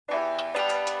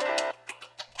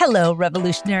Hello,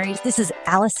 revolutionaries. This is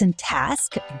Allison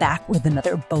Task, back with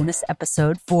another bonus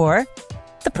episode for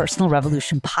the Personal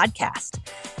Revolution podcast.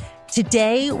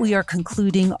 Today, we are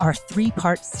concluding our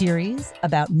 3-part series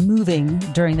about moving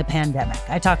during the pandemic.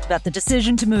 I talked about the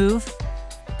decision to move,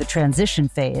 the transition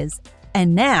phase,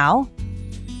 and now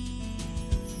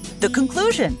the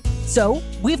conclusion. So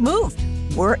we've moved.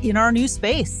 We're in our new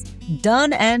space.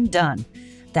 Done and done.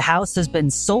 The house has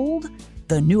been sold.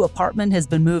 The new apartment has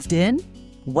been moved in.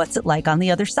 What's it like on the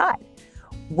other side?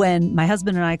 When my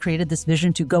husband and I created this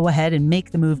vision to go ahead and make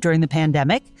the move during the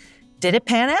pandemic, did it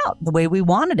pan out the way we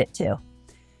wanted it to?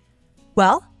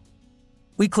 Well,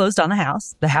 we closed on the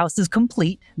house. The house is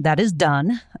complete. That is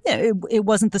done. It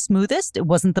wasn't the smoothest. It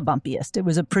wasn't the bumpiest. It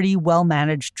was a pretty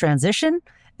well-managed transition,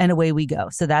 and away we go.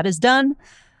 So that is done.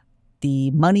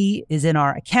 The money is in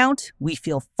our account. We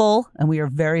feel full, and we are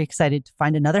very excited to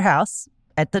find another house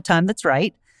at the time that's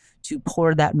right to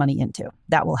pour that money into.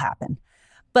 That will happen.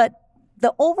 But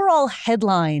the overall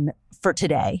headline for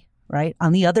today, right,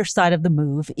 on the other side of the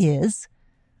move is,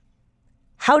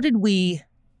 how did we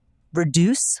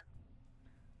reduce,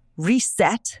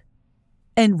 reset,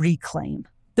 and reclaim?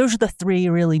 Those are the 3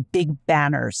 really big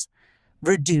banners.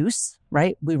 Reduce,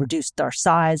 right? We reduced our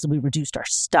size, we reduced our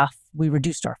stuff, we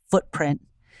reduced our footprint.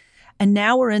 And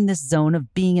now we're in this zone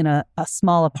of being in a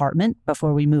small apartment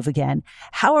before we move again.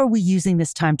 How are we using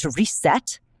this time to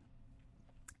reset?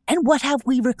 And what have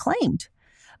we reclaimed?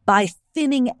 By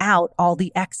thinning out all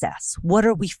the excess, what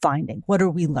are we finding? What are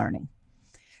we learning?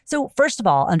 So first of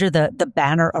all, under the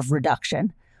banner of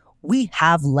reduction, we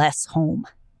have less home.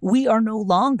 We are no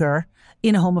longer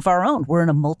in a home of our own. We're in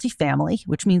a multifamily,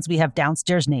 which means we have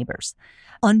downstairs neighbors.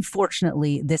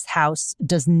 Unfortunately, this house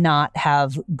does not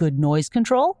have good noise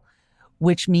control,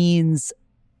 which means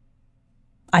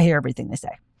I hear everything they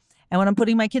say. And when I'm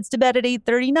putting my kids to bed at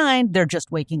 8:39, they're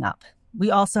just waking up.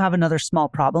 We also have another small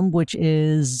problem, which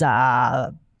is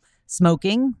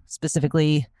smoking,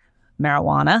 specifically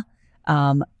marijuana,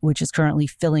 which is currently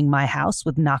filling my house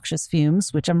with noxious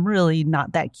fumes, which I'm really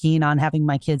not that keen on having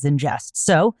my kids ingest.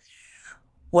 So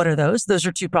what are those? Those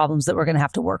are 2 problems that we're going to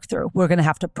have to work through. We're going to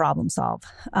have to problem solve.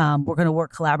 We're going to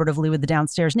work collaboratively with the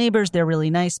downstairs neighbors. They're really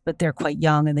nice, but they're quite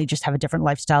young and they just have a different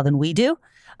lifestyle than we do.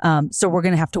 So we're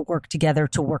going to have to work together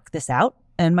to work this out.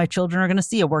 And my children are going to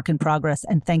see a work in progress.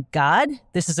 And thank God,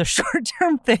 this is a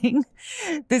short-term thing.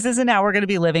 This isn't how we're going to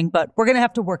be living, but we're going to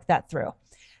have to work that through.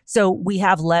 So we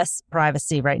have less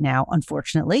privacy right now,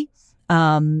 unfortunately.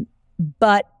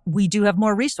 But we do have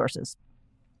more resources.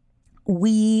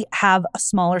 We have a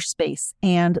smaller space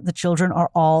and the children are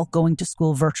all going to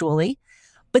school virtually,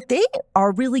 but they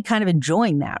are really kind of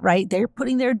enjoying that, right? They're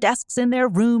putting their desks in their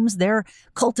rooms. They're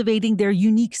cultivating their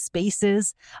unique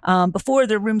spaces. Before,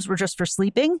 their rooms were just for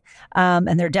sleeping,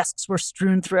 and their desks were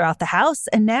strewn throughout the house.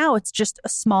 And now it's just a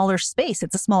smaller space.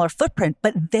 It's a smaller footprint,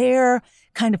 but they're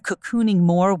kind of cocooning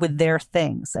more with their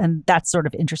things. And that's sort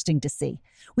of interesting to see.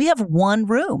 We have one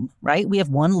room, right? We have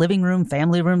one living room,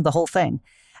 family room, the whole thing.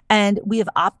 And we have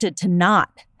opted to not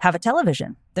have a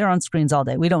television. They're on screens all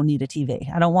day. We don't need a TV.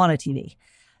 I don't want a TV.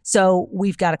 So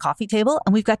we've got a coffee table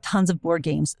and we've got tons of board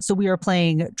games. So we are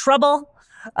playing Trouble.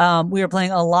 We are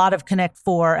playing a lot of Connect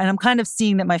 4. And I'm kind of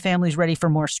seeing that my family's ready for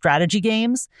more strategy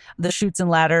games. The Chutes and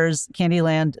Ladders,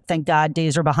 Candyland, thank God,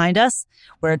 days are behind us,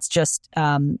 where it's just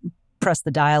press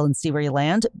the dial and see where you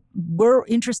land. We're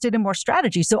interested in more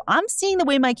strategy. So I'm seeing the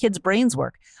way my kids' brains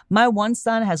work. My one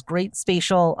son has great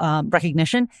spatial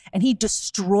recognition, and he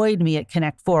destroyed me at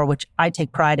Connect 4, which I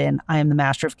take pride in. I am the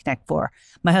master of Connect 4.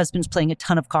 My husband's playing a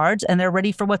ton of cards, and they're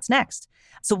ready for what's next.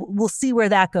 So we'll see where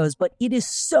that goes. But it is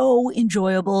so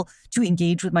enjoyable to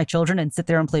engage with my children and sit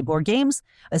there and play board games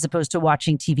as opposed to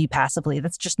watching TV passively.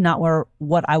 That's just not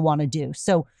what I want to do.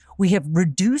 So we have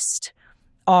reduced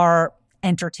our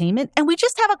entertainment, and we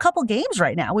just have a couple games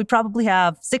right now. We probably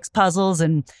have 6 puzzles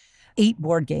and 8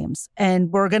 board games,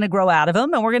 and we're going to grow out of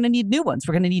them, and we're going to need new ones.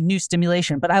 We're going to need new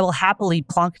stimulation, but I will happily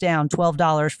plunk down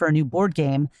 $12 for a new board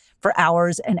game for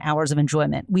hours and hours of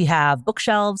enjoyment. We have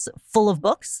bookshelves full of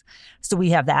books, so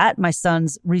we have that. My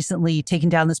son's recently taken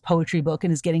down this poetry book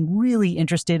and is getting really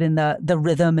interested in the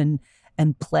rhythm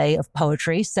and play of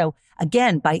poetry. So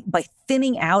again, by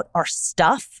thinning out our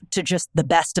stuff to just the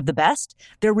best of the best,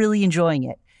 they're really enjoying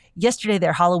it. Yesterday,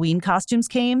 their Halloween costumes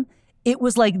came. It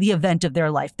was like the event of their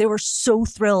life. They were so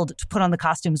thrilled to put on the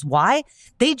costumes. Why?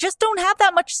 They just don't have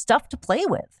that much stuff to play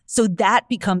with. So that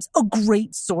becomes a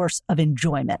great source of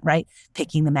enjoyment, right?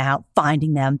 Picking them out,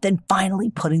 finding them, then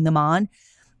finally putting them on.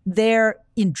 Their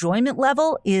enjoyment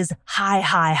level is high,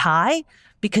 high, high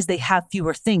because they have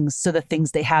fewer things. So the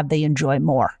things they have, they enjoy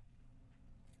more.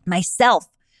 Myself,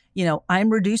 I'm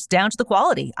reduced down to the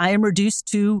quality. I am reduced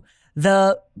to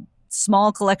the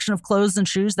small collection of clothes and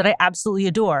shoes that I absolutely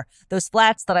adore. Those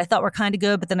flats that I thought were kind of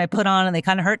good, but then I put on and they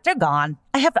kind of hurt, they're gone.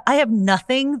 I have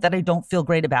nothing that I don't feel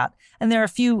great about. And there are a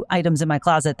few items in my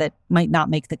closet that might not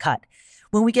make the cut.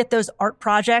 When we get those art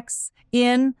projects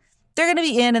in, they're going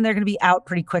to be in and they're going to be out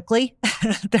pretty quickly.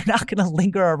 They're not going to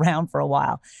linger around for a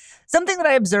while. Something that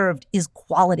I observed is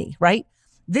quality, right?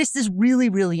 This is really,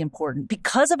 really important.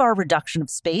 Because of our reduction of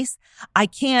space,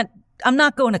 I'm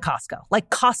not going to Costco. Like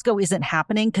Costco isn't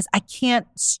happening because I can't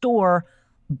store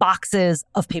boxes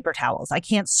of paper towels. I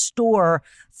can't store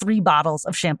 3 bottles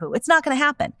of shampoo. It's not going to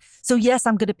happen. So yes,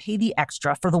 I'm going to pay the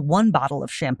extra for the 1 bottle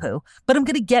of shampoo, but I'm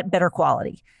going to get better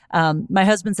quality. My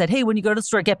husband said, hey, when you go to the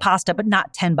store, get pasta, but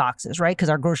not 10 boxes, right? Because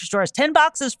our grocery store has 10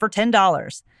 boxes for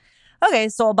 $10. Okay,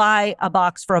 so I'll buy a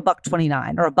box for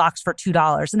 $1.29 or a box for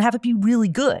 $2 and have it be really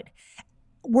good.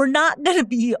 We're not going to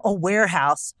be a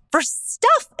warehouse for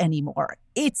stuff anymore.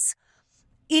 It's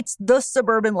the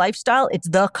suburban lifestyle. It's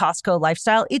the Costco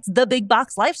lifestyle. It's the big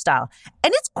box lifestyle.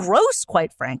 And it's gross,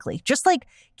 quite frankly. Just like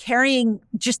carrying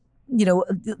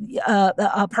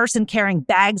a person carrying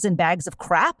bags and bags of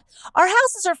crap. Our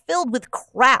houses are filled with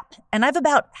crap, and I've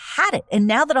about had it. And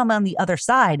now that I'm on the other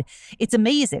side, it's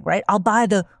amazing, right? I'll buy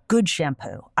the good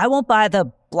shampoo. I won't buy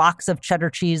the blocks of cheddar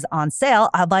cheese on sale.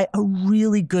 I'll buy a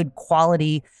really good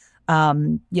quality,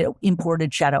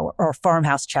 imported cheddar or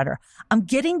farmhouse cheddar. I'm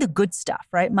getting the good stuff,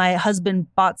 right? My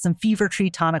husband bought some Fever Tree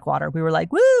tonic water. We were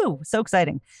like, woo, so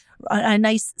exciting. A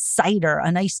nice cider, a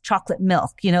nice chocolate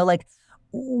milk,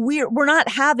 we're not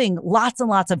having lots and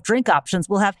lots of drink options.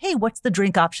 We'll have, hey, what's the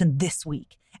drink option this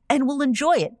week? And we'll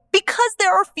enjoy it because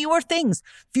there are fewer things,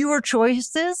 fewer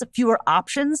choices, fewer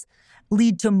options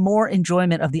lead to more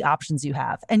enjoyment of the options you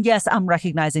have. And yes, I'm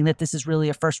recognizing that this is really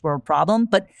a first world problem,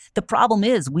 but the problem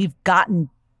is we've gotten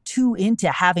too into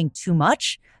having too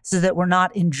much so that we're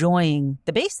not enjoying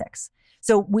the basics.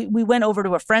 So we went over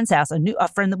to a friend's house, a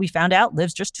friend that we found out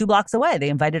lives just 2 blocks away. They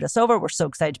invited us over. We're so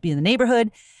excited to be in the neighborhood.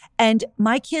 And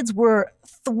my kids were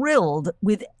thrilled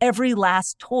with every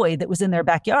last toy that was in their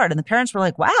backyard. And the parents were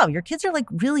like, wow, your kids are like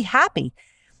really happy.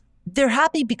 They're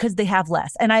happy because they have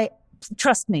less. And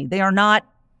trust me, they are not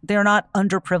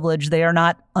underprivileged. They are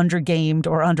not undergamed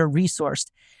or under-resourced.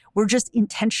 We're just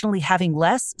intentionally having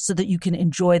less so that you can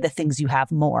enjoy the things you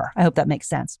have more. I hope that makes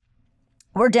sense.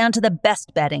 We're down to the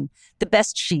best bedding, the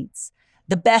best sheets,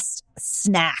 the best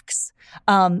snacks.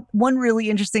 One really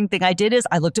interesting thing I did is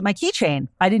I looked at my keychain.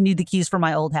 I didn't need the keys for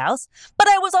my old house, but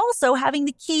I was also having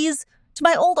the keys to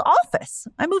my old office.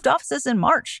 I moved offices in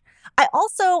March. I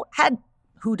also had,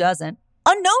 who doesn't,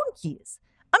 unknown keys.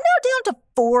 I'm now down to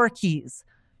 4 keys,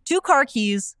 2 car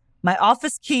keys, my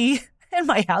office key, and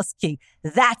my house key.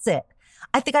 That's it.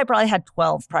 I think I probably had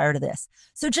 12 prior to this.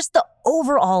 So just the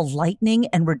overall lightening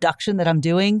and reduction that I'm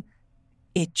doing,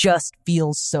 it just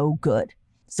feels so good.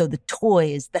 So the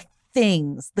toys, the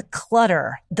things, the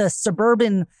clutter, the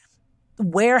suburban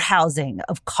warehousing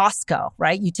of Costco,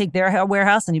 right? You take their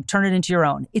warehouse and you turn it into your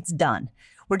own. It's done.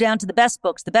 We're down to the best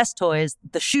books, the best toys,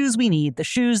 the shoes we need, the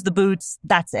shoes, the boots.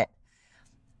 That's it.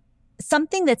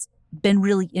 Something that's been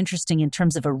really interesting in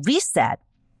terms of a reset,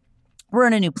 we're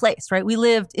in a new place, right? We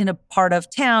lived in a part of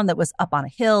town that was up on a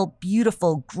hill,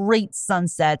 beautiful, great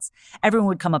sunsets. Everyone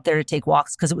would come up there to take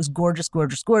walks because it was gorgeous,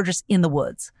 gorgeous, gorgeous in the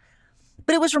woods.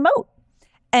 But it was remote.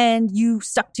 And you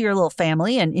stuck to your little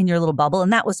family and in your little bubble,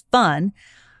 and that was fun.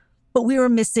 But we were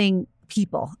missing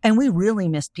people, and we really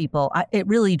missed people. It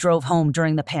really drove home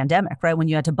during the pandemic, right? When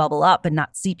you had to bubble up and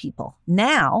not see people.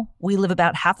 Now we live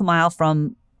about half a mile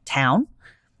from town.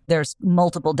 There's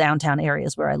multiple downtown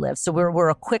areas where I live. So we're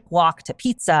a quick walk to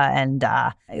pizza and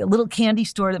a little candy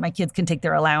store that my kids can take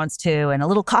their allowance to, and a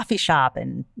little coffee shop,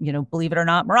 and, believe it or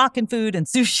not, Moroccan food and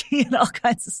sushi and all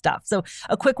kinds of stuff. So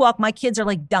a quick walk. My kids are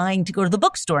like dying to go to the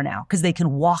bookstore now because they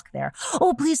can walk there.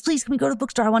 Oh, please, can we go to the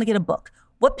bookstore? I want to get a book.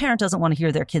 What parent doesn't want to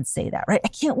hear their kids say that, right? I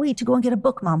can't wait to go and get a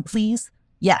book, Mom, please.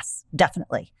 Yes,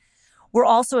 definitely. We're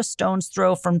also a stone's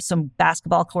throw from some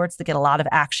basketball courts that get a lot of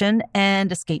action, and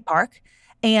a skate park,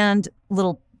 and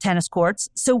little tennis courts.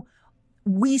 So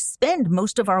we spend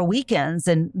most of our weekends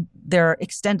and their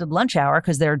extended lunch hour,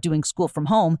 because they're doing school from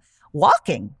home,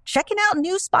 walking, checking out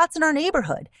new spots in our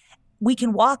neighborhood. We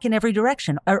can walk in every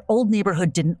direction. Our old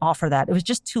neighborhood didn't offer that. It was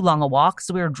just too long a walk,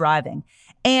 so we were driving.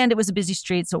 And it was a busy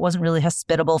street, so it wasn't really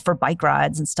hospitable for bike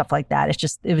rides and stuff like that.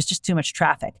 It was just too much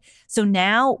traffic. So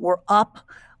now we're up,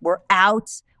 we're out,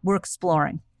 we're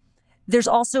exploring. There's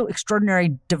also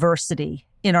extraordinary diversity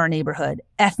in our neighborhood.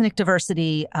 Ethnic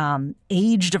diversity,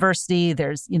 age diversity.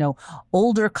 There's,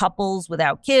 older couples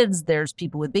without kids. There's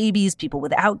people with babies, people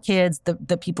without kids.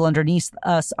 The people underneath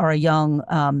us are a young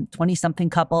 20-something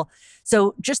couple.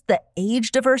 So just the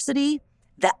age diversity,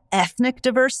 the ethnic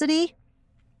diversity,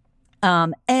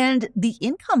 and the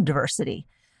income diversity.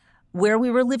 Where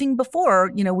we were living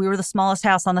before, we were the smallest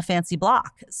house on the fancy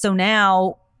block. So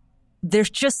now there's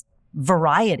just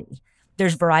variety.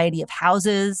 There's variety of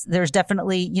houses. There's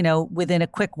definitely, within a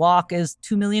quick walk is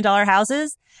 $2 million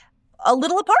houses, a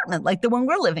little apartment like the one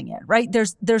we're living in, right?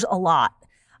 There's a lot.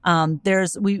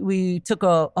 We took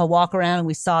a walk around and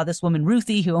we saw this woman,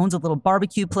 Ruthie, who owns a little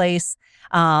barbecue place.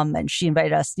 And she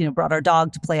invited us, brought our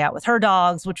dog to play out with her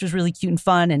dogs, which was really cute and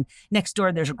fun. And next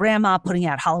door, there's a grandma putting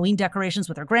out Halloween decorations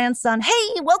with her grandson.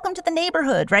 Hey, welcome to the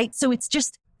neighborhood, right? So it's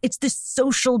this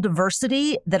social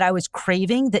diversity that I was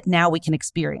craving that now we can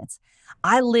experience.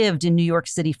 I lived in New York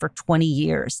City for 20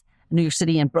 years, New York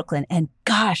City and Brooklyn. And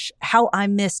gosh, how I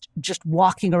missed just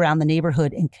walking around the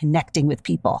neighborhood and connecting with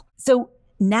people. So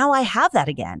now I have that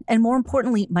again. And more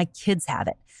importantly, my kids have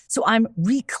it. So I'm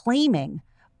reclaiming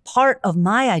part of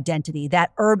my identity,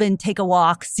 that urban, take a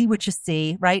walk, see what you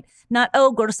see, right? Not,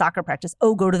 go to soccer practice,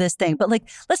 go to this thing, but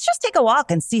let's just take a walk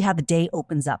and see how the day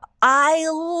opens up. I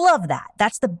love that.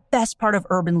 That's the best part of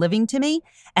urban living to me.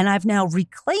 And I've now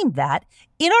reclaimed that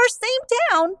in our same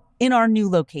town, in our new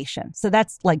location. So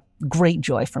that's great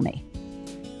joy for me.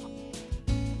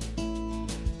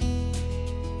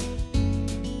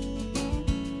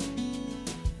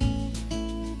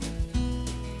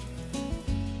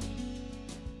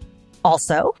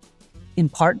 Also, in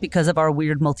part because of our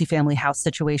weird multifamily house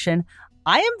situation,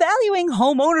 I am valuing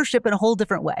home ownership in a whole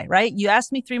different way, right? You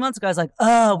asked me 3 months ago, I was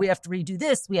like, we have to redo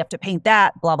this, we have to paint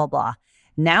that, blah, blah, blah.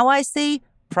 Now I see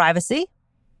privacy,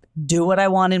 do what I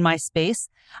want in my space.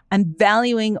 I'm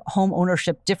valuing home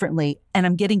ownership differently, and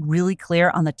I'm getting really clear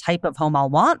on the type of home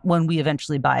I'll want when we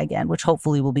eventually buy again, which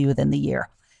hopefully will be within the year.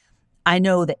 I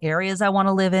know the areas I want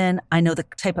to live in. I know the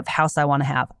type of house I want to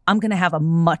have. I'm going to have a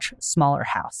much smaller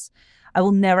house. I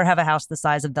will never have a house the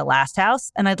size of the last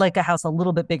house, and I'd like a house a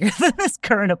little bit bigger than this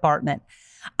current apartment.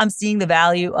 I'm seeing the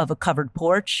value of a covered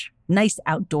porch, nice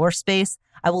outdoor space.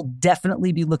 I will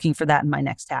definitely be looking for that in my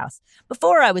next house.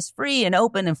 Before, I was free and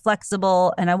open and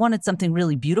flexible, and I wanted something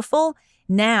really beautiful.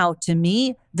 Now, to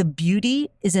me, the beauty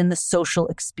is in the social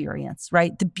experience,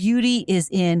 right? The beauty is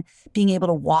in being able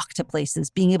to walk to places,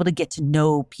 being able to get to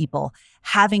know people,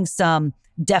 having some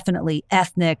definitely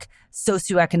ethnic,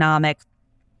 socioeconomic,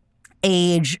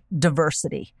 age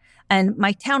diversity. And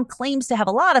my town claims to have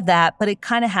a lot of that, but it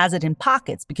kind of has it in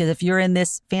pockets, because if you're in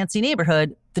this fancy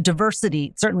neighborhood, the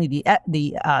diversity, certainly the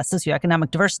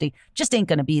socioeconomic diversity, just ain't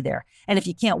going to be there. And if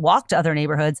you can't walk to other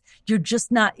neighborhoods,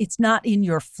 it's not in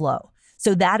your flow.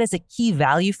 So that is a key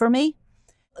value for me.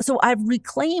 So I've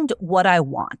reclaimed what I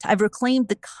want. I've reclaimed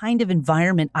the kind of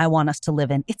environment I want us to live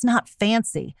in. It's not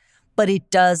fancy, but it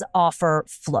does offer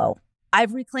flow.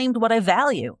 I've reclaimed what I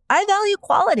value. I value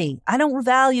quality. I don't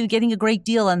value getting a great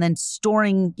deal and then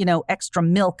storing, extra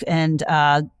milk and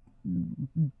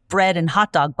bread and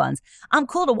hot dog buns. I'm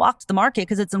cool to walk to the market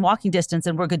because it's in walking distance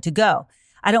and we're good to go.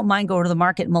 I don't mind going to the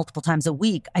market multiple times a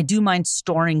week. I do mind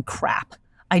storing crap.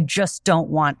 I just don't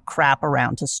want crap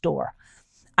around to store.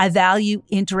 I value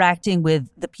interacting with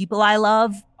the people I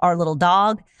love, our little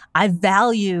dog. I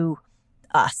value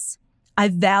us. I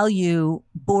value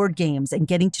board games and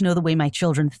getting to know the way my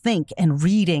children think and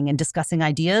reading and discussing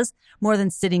ideas more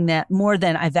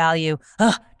than I value,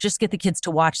 just get the kids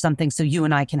to watch something so you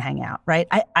and I can hang out, right?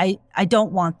 I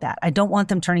don't want that. I don't want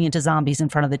them turning into zombies in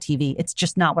front of the TV. It's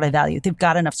just not what I value. They've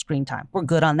got enough screen time. We're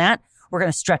good on that. We're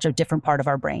going to stretch a different part of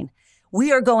our brain.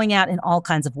 We are going out in all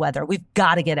kinds of weather. We've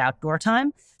got to get outdoor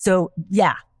time. So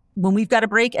yeah, when we've got a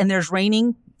break and it's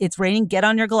raining, get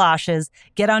on your galoshes,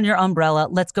 get on your umbrella.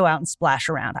 Let's go out and splash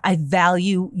around. I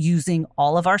value using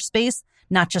all of our space,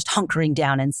 not just hunkering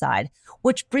down inside,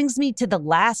 which brings me to the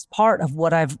last part of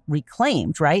what I've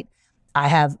reclaimed, right? I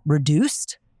have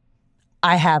reduced,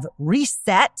 I have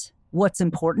reset what's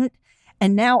important,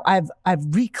 and now I've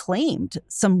reclaimed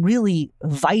some really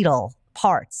vital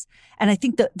parts. And I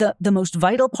think the most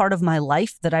vital part of my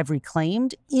life that I've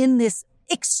reclaimed in this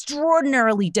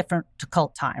extraordinarily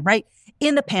difficult time, right?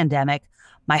 In the pandemic,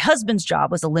 my husband's job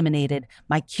was eliminated.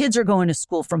 My kids are going to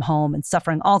school from home and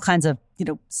suffering all kinds of,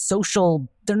 social,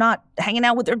 they're not hanging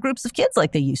out with their groups of kids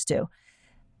like they used to.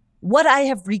 What I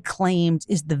have reclaimed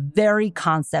is the very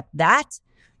concept that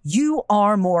you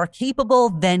are more capable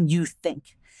than you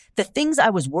think. The things I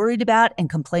was worried about and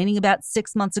complaining about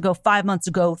 6 months ago, 5 months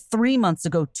ago, 3 months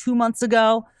ago, 2 months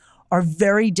ago are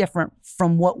very different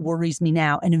from what worries me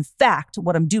now. And in fact,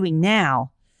 what I'm doing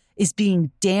now is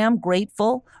being damn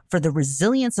grateful for the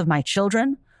resilience of my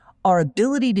children, our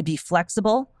ability to be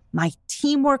flexible, my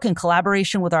teamwork and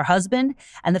collaboration with our husband,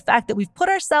 and the fact that we've put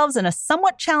ourselves in a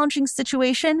somewhat challenging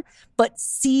situation, but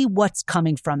see what's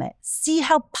coming from it. See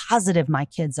how positive my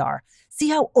kids are. See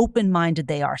how open-minded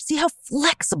they are. See how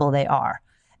flexible they are.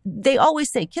 They always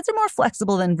say kids are more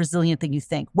flexible and resilient than you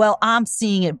think. Well, I'm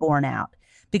seeing it borne out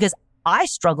because I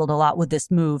struggled a lot with this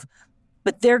move,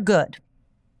 but they're good.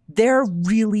 They're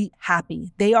really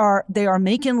happy. They are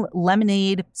making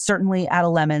lemonade, certainly out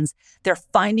of lemons. They're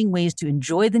finding ways to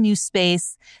enjoy the new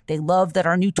space. They love that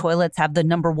our new toilets have the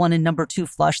number 1 and number 2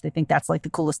 flush. They think that's like the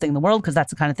coolest thing in the world because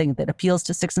that's the kind of thing that appeals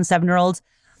to 6 and 7-year-olds.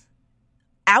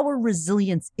 Our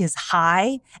resilience is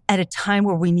high at a time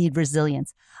where we need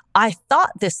resilience. I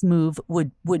thought this move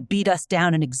would beat us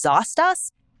down and exhaust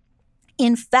us.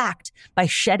 In fact, by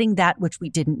shedding that which we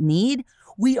didn't need,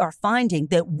 we are finding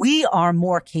that we are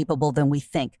more capable than we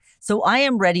think. So I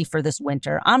am ready for this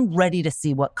winter. I'm ready to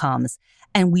see what comes.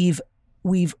 And we've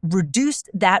reduced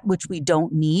that which we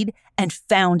don't need and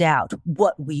found out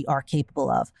what we are capable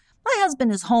of. My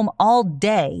husband is home all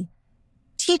day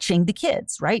teaching the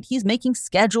kids, right? He's making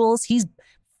schedules. He's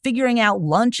figuring out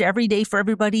lunch every day for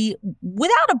everybody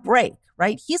without a break,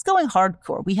 right? He's going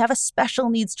hardcore. We have a special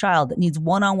needs child that needs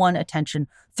one-on-one attention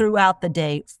throughout the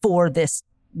day for this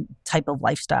type of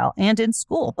lifestyle and in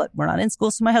school, but we're not in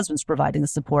school, so my husband's providing the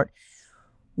support.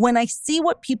 When I see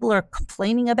what people are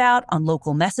complaining about on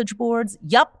local message boards,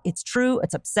 yup, it's true.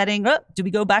 It's upsetting. Do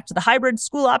we go back to the hybrid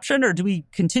school option or do we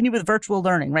continue with virtual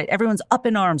learning, right? Everyone's up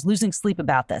in arms, losing sleep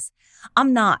about this.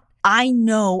 I'm not. I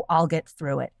know I'll get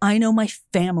through it. I know my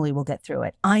family will get through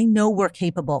it. I know we're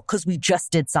capable because we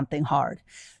just did something hard.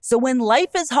 So when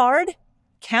life is hard,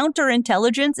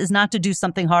 counterintelligence is not to do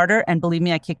something harder. And believe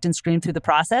me, I kicked and screamed through the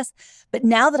process. But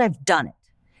now that I've done it,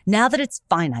 now that it's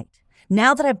finite,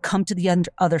 now that I've come to the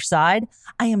other side,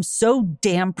 I am so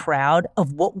damn proud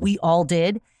of what we all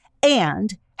did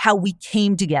and how we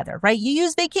came together, right? You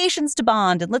use vacations to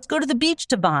bond and let's go to the beach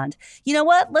to bond. You know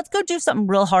what? Let's go do something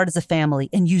real hard as a family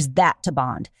and use that to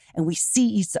bond. And we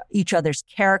see each other's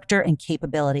character and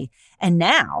capability. And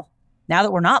now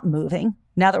that we're not moving,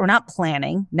 now that we're not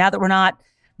planning, now that we're not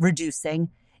reducing,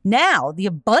 now the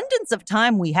abundance of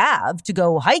time we have to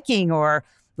go hiking or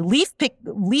leaf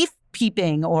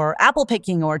peeping or apple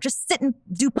picking or just sit and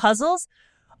do puzzles,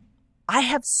 I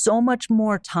have so much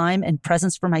more time and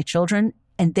presence for my children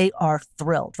and they are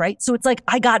thrilled, right? So it's like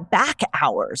I got back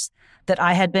hours that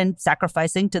I had been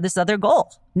sacrificing to this other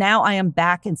goal. Now I am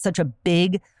back in such a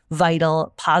big,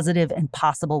 vital, positive, and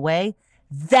possible way.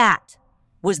 That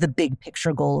was the big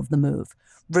picture goal of the move.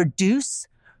 Reduce,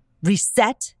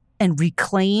 reset, and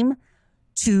reclaim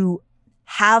to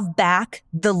have back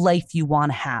the life you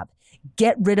want to have.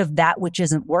 Get rid of that which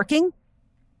isn't working.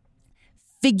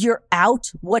 Figure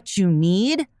out what you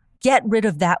need. Get rid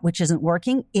of that which isn't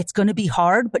working. It's going to be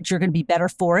hard, but you're going to be better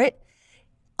for it.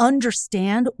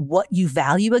 Understand what you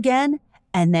value again,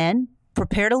 and then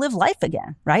prepare to live life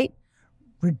again, right?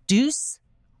 Reduce,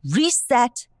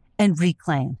 reset, and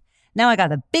reclaim. Now I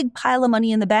got a big pile of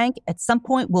money in the bank. At some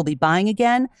point, we'll be buying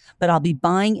again, but I'll be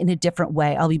buying in a different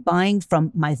way. I'll be buying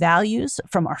from my values,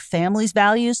 from our family's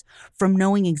values, from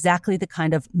knowing exactly the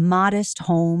kind of modest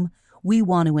home we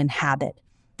want to inhabit,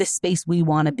 the space we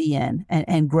want to be in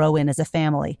and grow in as a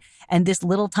family. And this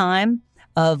little time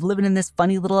of living in this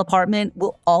funny little apartment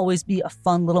will always be a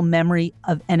fun little memory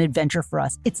of an adventure for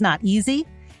us. It's not easy.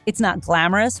 It's not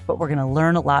glamorous, but we're going to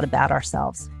learn a lot about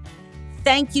ourselves.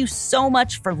 Thank you so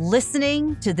much for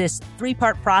listening to this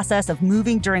 3-part process of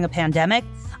moving during a pandemic.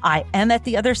 I am at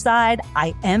the other side.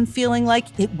 I am feeling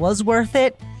like it was worth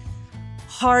it.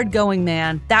 Hard going,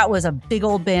 man. That was a big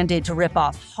old Band-Aid to rip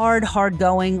off. Hard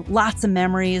going. Lots of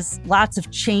memories, lots of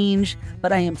change.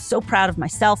 But I am so proud of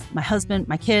myself, my husband,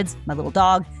 my kids, my little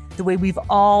dog, the way we've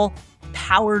all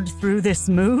powered through this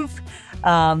move.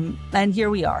 And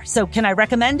here we are. So can I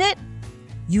recommend it?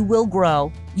 You will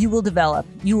grow, you will develop,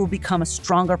 you will become a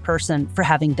stronger person for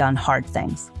having done hard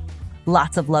things.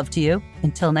 Lots of love to you.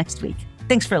 Until next week.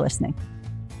 Thanks for listening.